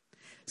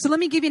 So let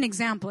me give you an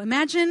example.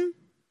 Imagine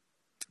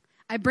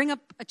I bring up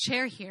a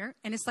chair here,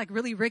 and it's like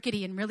really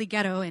rickety and really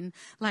ghetto, and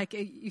like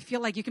you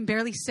feel like you can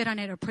barely sit on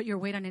it or put your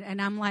weight on it.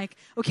 And I'm like,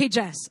 okay,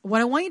 Jess,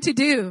 what I want you to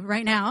do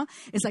right now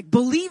is like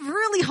believe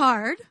really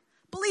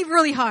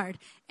hard,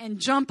 and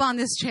jump on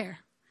this chair.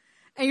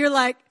 And you're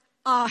like,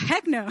 oh,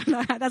 heck no.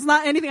 That's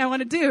not anything I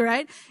want to do,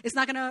 right? It's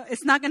not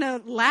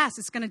gonna last.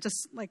 It's gonna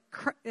just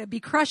be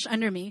crushed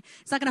under me.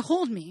 It's not gonna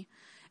hold me.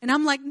 And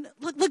I'm like,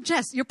 look,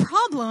 Jess, your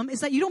problem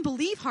is that you don't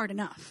believe hard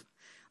enough.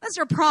 That's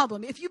your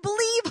problem. If you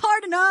believe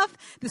hard enough,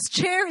 this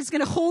chair is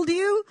gonna hold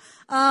you,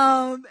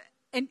 and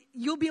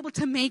you'll be able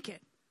to make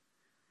it.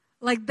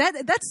 Like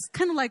that's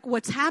kind of like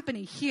what's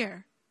happening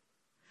here.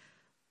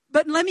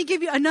 But let me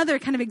give you another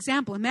kind of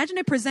example. Imagine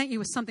I present you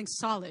with something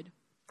solid,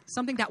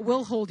 something that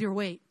will hold your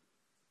weight.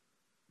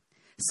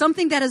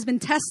 Something that has been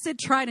tested,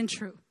 tried, and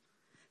true.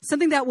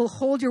 Something that will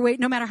hold your weight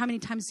no matter how many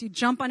times you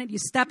jump on it, you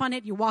step on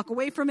it, you walk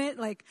away from it.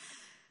 Like,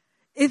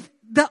 if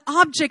the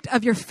object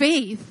of your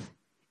faith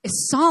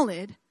is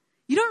solid,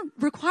 you don't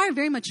require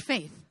very much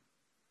faith.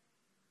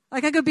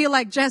 Like, I could be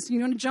like, Jess, you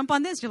want to jump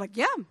on this? You're like,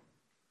 yeah.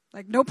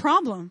 Like, no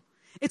problem.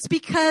 It's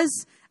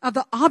because of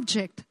the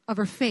object of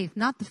our faith,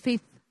 not the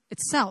faith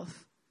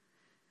itself.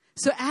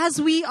 So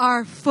as we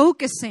are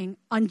focusing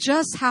on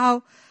just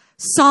how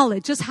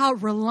solid, just how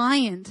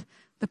reliant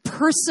the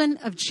person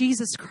of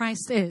Jesus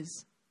Christ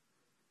is,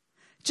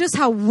 just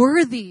how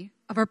worthy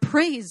of our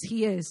praise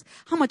he is,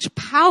 how much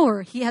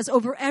power he has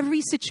over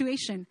every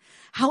situation,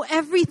 how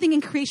everything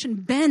in creation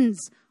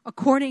bends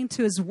according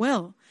to his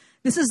will.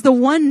 This is the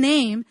one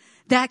name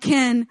that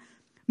can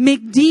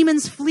make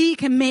demons flee,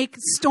 can make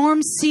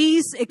storms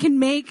cease, it can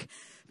make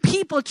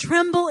people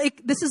tremble.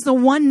 This is the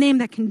one name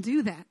that can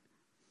do that.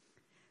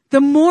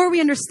 The more we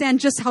understand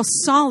just how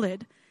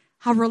solid,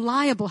 how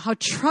reliable, how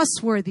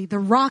trustworthy the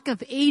Rock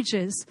of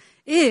Ages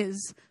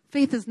is,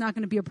 faith is not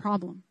going to be a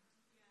problem.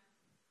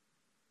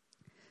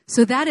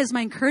 So that is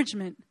my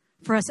encouragement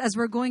for us as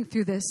we're going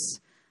through this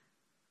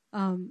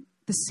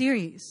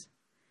series.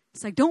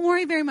 It's like, don't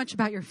worry very much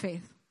about your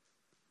faith.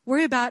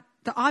 Worry about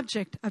the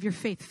object of your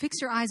faith.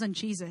 Fix your eyes on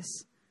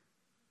Jesus.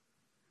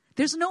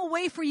 There's no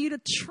way for you to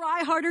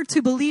try harder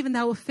to believe, and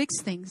that will fix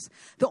things.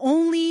 The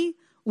only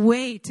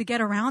way to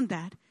get around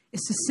that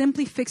is to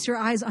simply fix your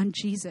eyes on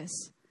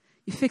Jesus.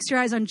 You fix your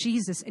eyes on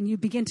Jesus and you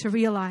begin to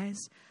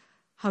realize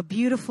how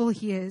beautiful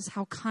he is,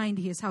 how kind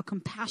he is, how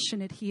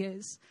compassionate he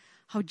is,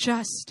 how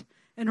just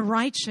and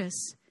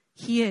righteous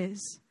he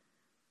is,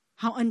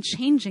 how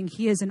unchanging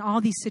he is in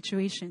all these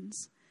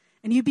situations.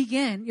 And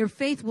your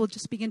faith will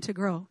just begin to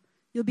grow.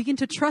 You'll begin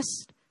to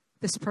trust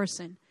this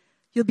person.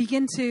 You'll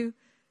begin to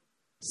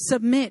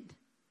submit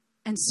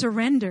and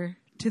surrender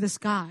to this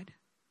God.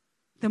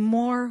 The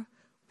more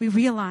we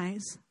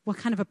realize what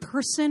kind of a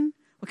person,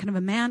 what kind of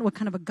a man, what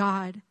kind of a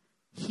God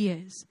he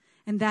is.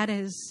 And that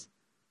is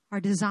our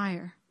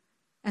desire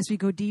as we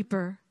go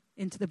deeper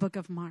into the book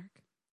of Mark.